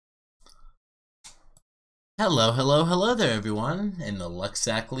Hello, hello, hello there everyone in the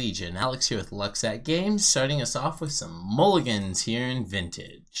Lucksack Legion. Alex here with Lucksack Games, starting us off with some mulligans here in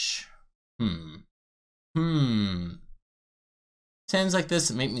Vintage. Sounds like this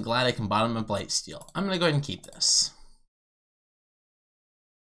that make me glad I can bottom a Blightsteel. I'm gonna go ahead and keep this.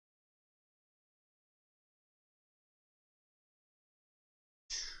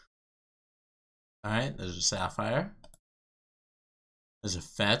 Alright, there's a Sapphire. There's a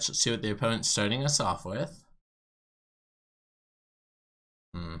Fetch. Let's see what the opponent's starting us off with.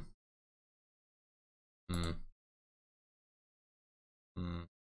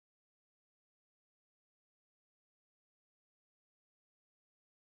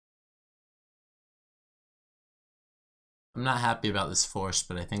 I'm not happy about this force,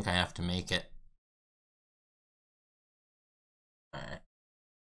 but I think I have to make it. Alright.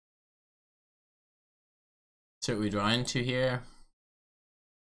 So what we draw into here.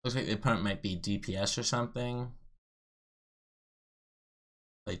 Looks like the opponent might be DPS or something.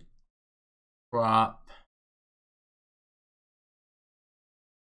 Like drop.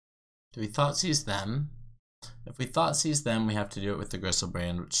 Do we Thoughtseize them? If we Thoughtseize them, we have to do it with the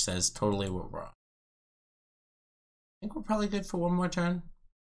Gristlebrand, which says totally we're wrong. I think we're probably good for one more turn.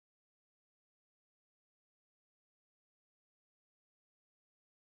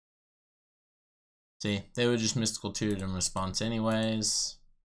 See, they would just Mystical Tutored in response anyways.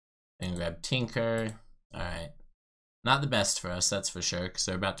 Then grab Tinker. Alright. Not the best for us, that's for sure, because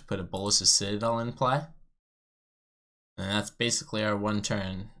they're about to put a Bolus's Citadel in play. And that's basically our one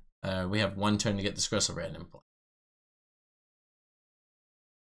turn. We have one turn to get this Gristlebrand in play.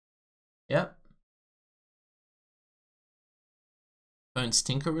 Yep. Opponent's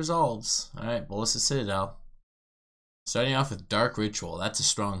Tinker resolves. Alright, Bolus's Citadel. Starting off with Dark Ritual. That's a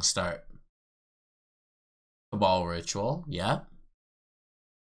strong start. Cabal Ritual. Yep.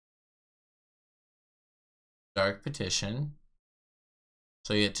 Dark Petition.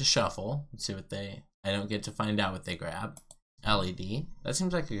 So you get to shuffle. Let's see what they... I don't get to find out what they grab. LED. That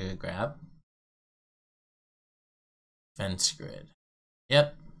seems like a good grab. Fence Grid.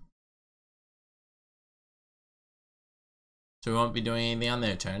 Yep. So we won't be doing anything on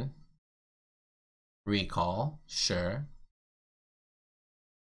their turn. Recall. Sure.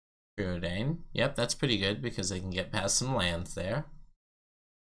 Preordain. Yep, that's pretty good because they can get past some lands there.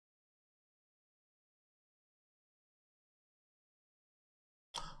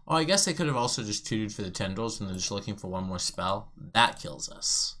 Oh, I guess they could have also just tutored for the Tendrils and they're just looking for one more spell. That kills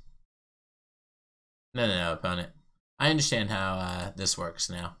us. No, opponent. I understand how this works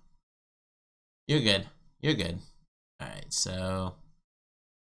now. You're good. You're good. Alright, so...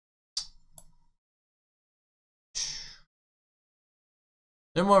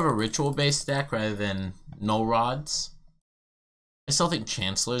 They're more of a ritual-based deck rather than null rods. I still think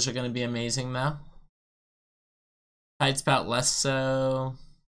Chancellors are going to be amazing, though. Tidespout less so.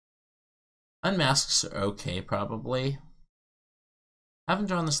 Unmasks are okay, probably. I haven't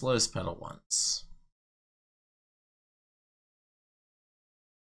drawn this Lotus Petal once.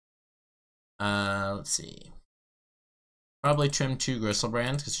 Let's see. Probably trim 2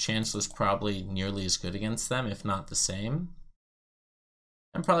 Gristlebrand, because Chancellor's probably nearly as good against them, if not the same.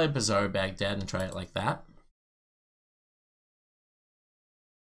 And probably Bazaar Baghdad and try it like that.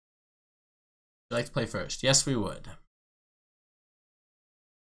 Would you like to play first? Yes, we would.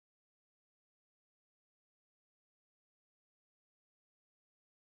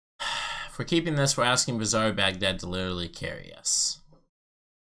 If we're keeping this, we're asking Bazaar Baghdad to literally carry us.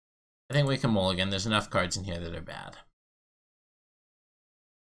 I think we can mulligan. There's enough cards in here that are bad.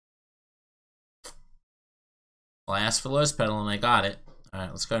 Well, I asked for Lotus Petal and I got it.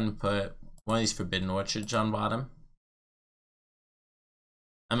 Alright, let's go ahead and put one of these Forbidden Orchards on bottom.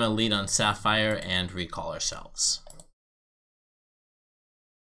 I'm going to lead on Sapphire and recall ourselves.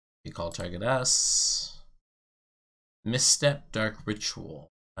 Recall target us. Misstep, Dark Ritual.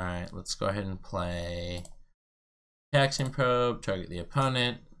 Alright, let's go ahead and play Taxing Probe, target the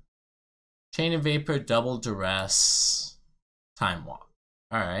opponent. Chain of Vapor, Double Duress, Time Walk.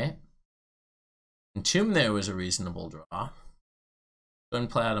 Alright. Entomb there was a reasonable draw. Go ahead and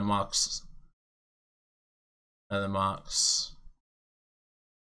play out a Mox. Another Mox.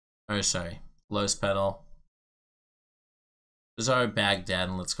 Or sorry, Lotus Petal. Bazaar Baghdad,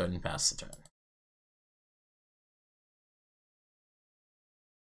 and let's go ahead and pass the turn.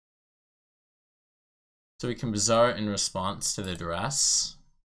 So we can Bazaar in response to the Duress,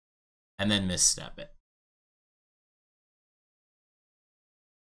 and then misstep it.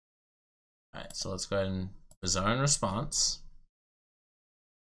 Alright, so let's go ahead and Bazaar in response.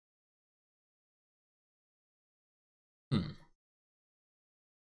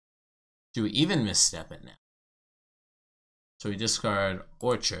 Do we even misstep it now? So we discard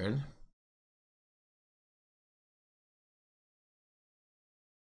Orchard.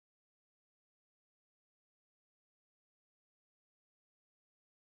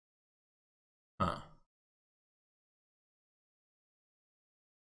 Huh.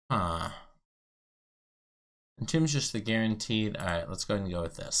 Huh. Entomb's just the guaranteed. Alright, let's go ahead and go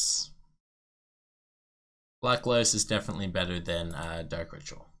with this. Black Lotus is definitely better than Dark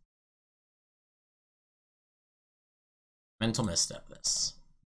Ritual. Mental Misstep this.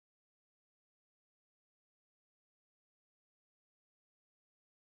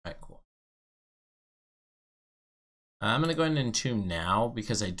 Alright, cool. I'm going to go ahead and Entomb now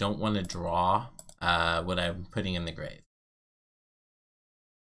because I don't want to draw what I'm putting in the grave.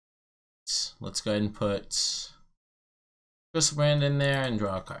 Let's go ahead and put Crystal Brand in there and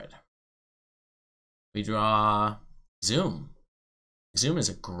draw a card. We draw Zoom. Zoom is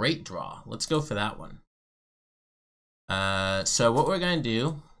a great draw. Let's go for that one. So what we're going to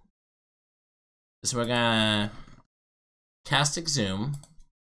do is we're going to cast Exhume.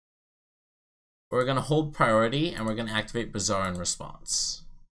 We're going to hold priority and we're going to activate Bazaar in response.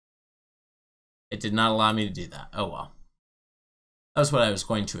 It did not allow me to do that. Oh well. That was what I was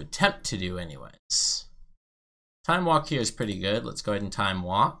going to attempt to do anyways. Time Walk here is pretty good. Let's go ahead and Time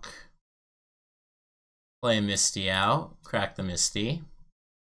Walk. Play Misty out. Crack the Misty.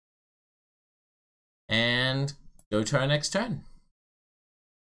 And go to our next turn.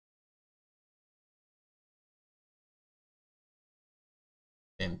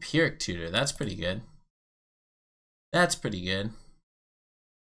 Vampiric Tutor. That's pretty good. That's pretty good.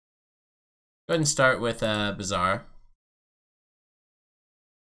 Go ahead and start with Bazaar.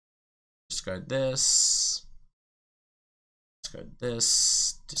 Discard this. Discard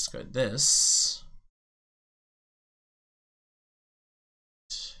this. Discard this.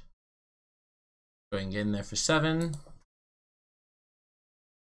 Go ahead and get in there for 7.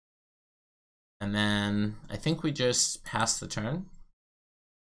 And then I think we just pass the turn.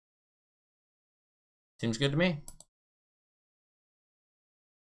 Seems good to me.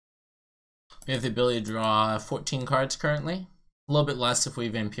 We have the ability to draw 14 cards currently. A little bit less if we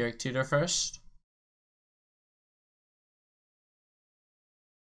Vampiric Tutor first.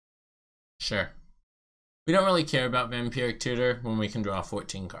 Sure. We don't really care about Vampiric Tutor when we can draw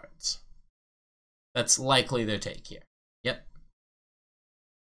 14 cards. That's likely their take here. Yep.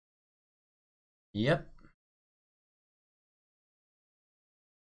 Yep.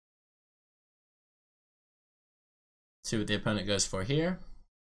 See what the opponent goes for here.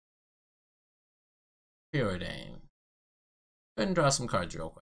 Preordain. Go ahead and draw some cards real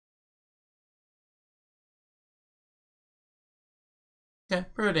quick. Okay,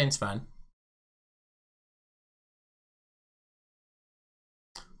 Preordain's fine.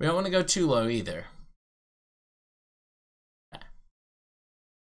 We don't want to go too low either. Okay.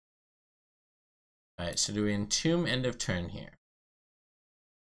 Alright, so do we Entomb end of turn here?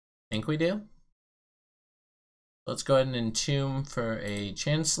 I think we do. Let's go ahead and Entomb for a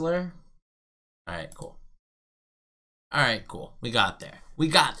Chancellor. Alright, cool. Alright, cool. We got there. We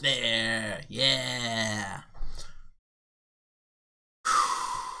got there! Yeah!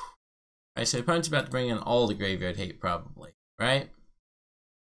 Alright, so the opponent's about to bring in all the graveyard hate, probably. Right?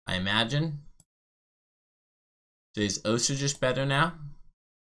 I imagine. So is Osa just better now?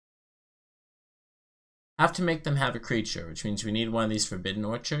 Have to make them have a creature, which means we need one of these Forbidden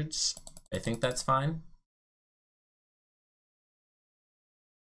Orchards. I think that's fine.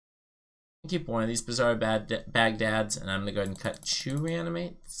 Keep one of these Bizarre Bagdads, and I'm going to go ahead and cut 2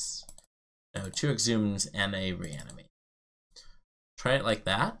 Reanimates. No, 2 Exhumes and a Reanimate. Try it like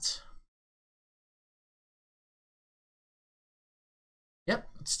that. Yep,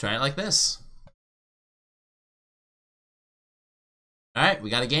 let's try it like this. Alright, we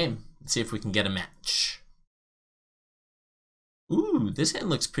got a game. Let's see if we can get a match. Ooh, this hand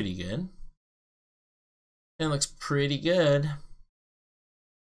looks pretty good. Hand looks pretty good.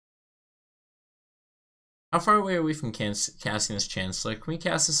 How far away are we from casting this Chancellor? Can we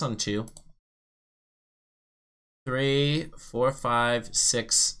cast this on 2? 3, 4, 5,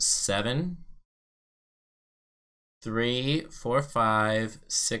 6, 7. 3, 4, 5,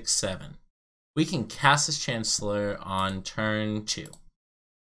 6, 7. We can cast this Chancellor on turn 2.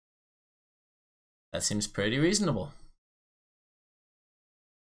 That seems pretty reasonable.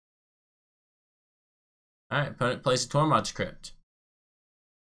 Alright, opponent plays a Tormod's Crypt.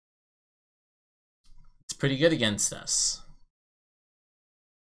 It's pretty good against us.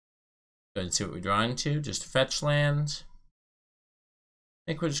 Go ahead and see what we draw into. Just fetch land.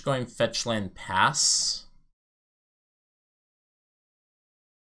 I think we're just going fetch land pass.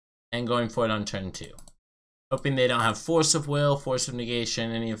 And going for it on turn 2. Hoping they don't have Force of Will, Force of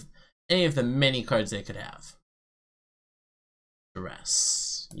Negation, any of the many cards they could have.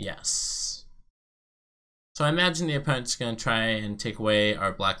 Duress. Yes. So I imagine the opponent's going to try and take away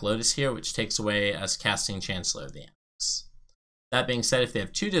our Black Lotus here, which takes away us casting Chancellor of the Annex. That being said, if they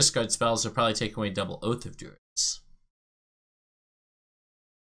have 2 discard spells, they'll probably take away double Oath of Druids.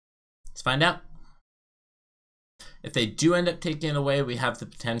 Let's find out. If they do end up taking it away, we have the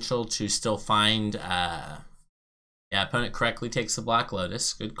potential to still find... yeah, opponent correctly takes the Black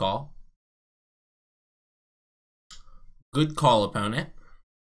Lotus. Good call. Good call, opponent.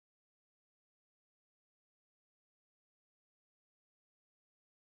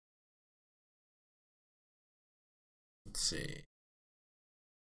 Let's see.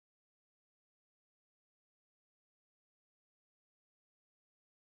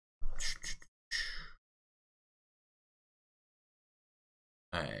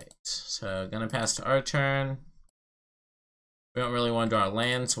 Alright, so gonna pass to our turn. We don't really want to draw a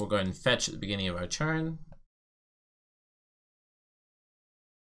land, so we'll go ahead and fetch at the beginning of our turn.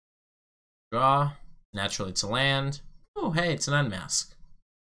 Draw. Naturally, it's a land. Oh, hey, it's an unmask.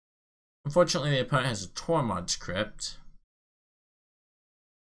 Unfortunately, the opponent has a Tormod's Crypt.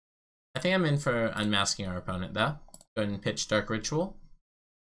 I think I'm in for unmasking our opponent, though. Go ahead and pitch Dark Ritual.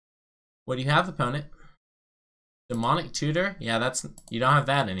 What do you have, opponent? Demonic Tutor? Yeah, that's... You don't have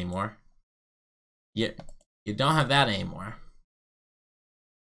that anymore. You don't have that anymore.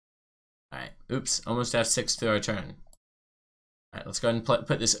 Alright, oops, almost F6 through our turn. Alright, let's go ahead and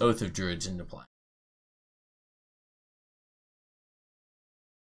put this Oath of Druids into play.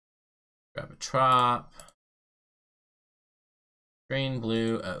 Grab a Trop. Green,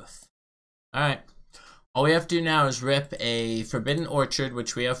 blue, Oath. Alright. All we have to do now is rip a Forbidden Orchard,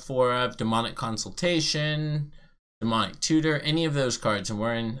 which we have 4 of, Demonic Consultation, Demonic Tutor, any of those cards, and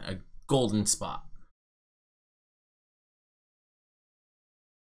we're in a golden spot.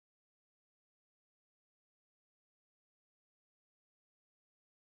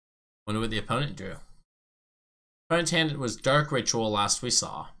 Wonder what the opponent drew. Opponent's hand was Dark Ritual last we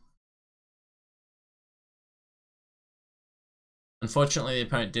saw. Unfortunately, the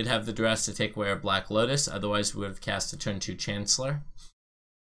opponent did have the duress to take away our Black Lotus, otherwise we would have cast a turn 2 Chancellor.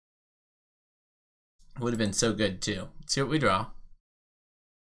 Would have been so good too. Let's see what we draw.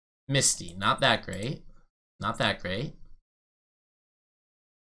 Misty, not that great. Not that great.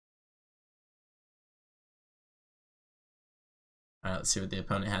 Alright, let's see what the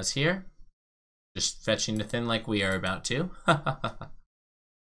opponent has here. Just fetching to thin like we are about to.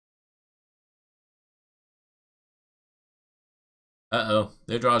 Uh-oh,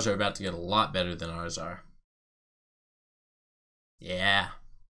 their draws are about to get a lot better than ours are. Yeah.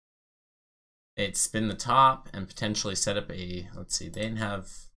 They'd spin the top and potentially set up a, let's see, they didn't have,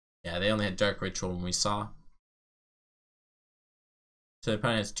 yeah, they only had Dark Ritual when we saw. So the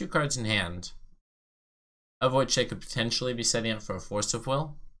opponent has 2 cards in hand, of which they could potentially be setting up for a Force of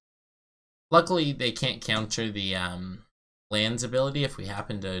Will. Luckily, they can't counter the land's ability if we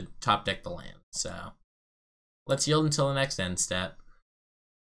happen to top deck the land, so let's yield until the next end step.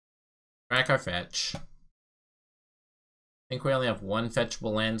 Crack our fetch. I think we only have 1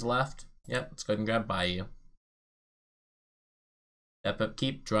 fetchable land left. Yep, let's go ahead and grab Bayou. Step up,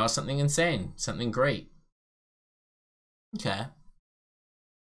 keep, draw something insane, something great. Okay.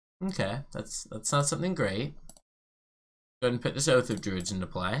 Okay, that's not something great. Go ahead and put this Oath of Druids into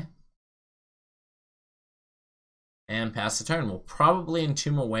play. And pass the turn. We'll probably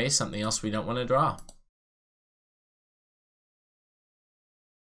entomb away something else we don't want to draw.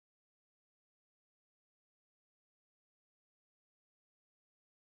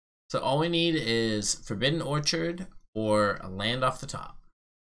 So all we need is Forbidden Orchard or a land off the top.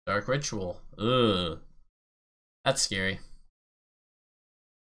 Dark Ritual. Ugh. That's scary.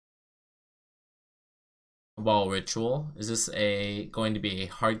 Cabal Ritual. Is this going to be a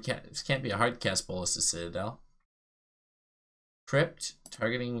hard cast? This can't be a hard cast Bolus to Citadel. Crypt,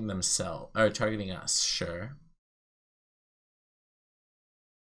 targeting themselves, or targeting us, sure.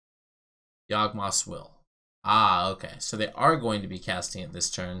 Yawgmoth's Will. Ah, okay. So they are going to be casting it this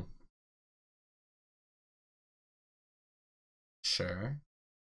turn. Sure.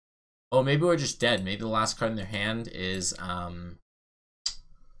 Oh, maybe we're just dead. Maybe the last card in their hand is, oh,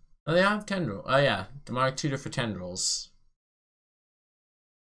 they don't have Tendril. Oh, yeah. Demonic Tutor for Tendrils.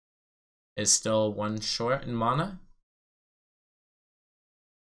 Is still 1 short in mana.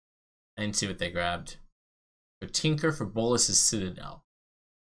 And see what they grabbed. So Tinker for Bolus's Citadel.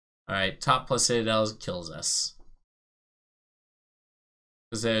 Alright, top plus Citadel kills us.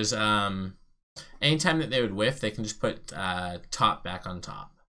 Because there's, anytime that they would whiff, they can just put top back on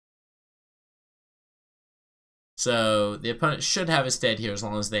top. So the opponent should have us dead here as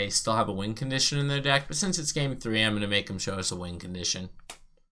long as they still have a win condition in their deck. But since it's game 3, I'm going to make them show us a win condition.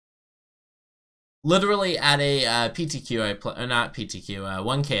 Literally at a PTQ, I play, or not PTQ,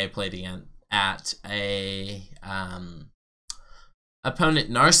 1K I played again at a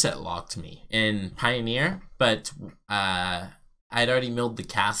opponent Narset locked me in Pioneer, but I'd already milled the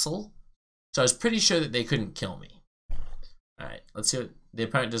castle, so I was pretty sure that they couldn't kill me. All right, let's see what the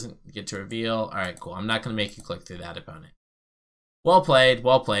opponent doesn't get to reveal. All right, cool. I'm not going to make you click through that opponent. Well played,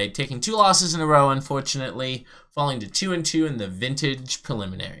 well played. Taking 2 losses in a row, unfortunately, falling to 2-2 in the vintage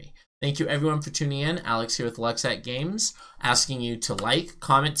preliminary. Thank you everyone for tuning in. Alex here with Lucksack Games, asking you to like,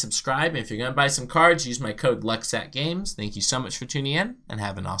 comment, subscribe. And if you're going to buy some cards, use my code Lucksack Games. Thank you so much for tuning in, and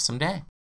have an awesome day.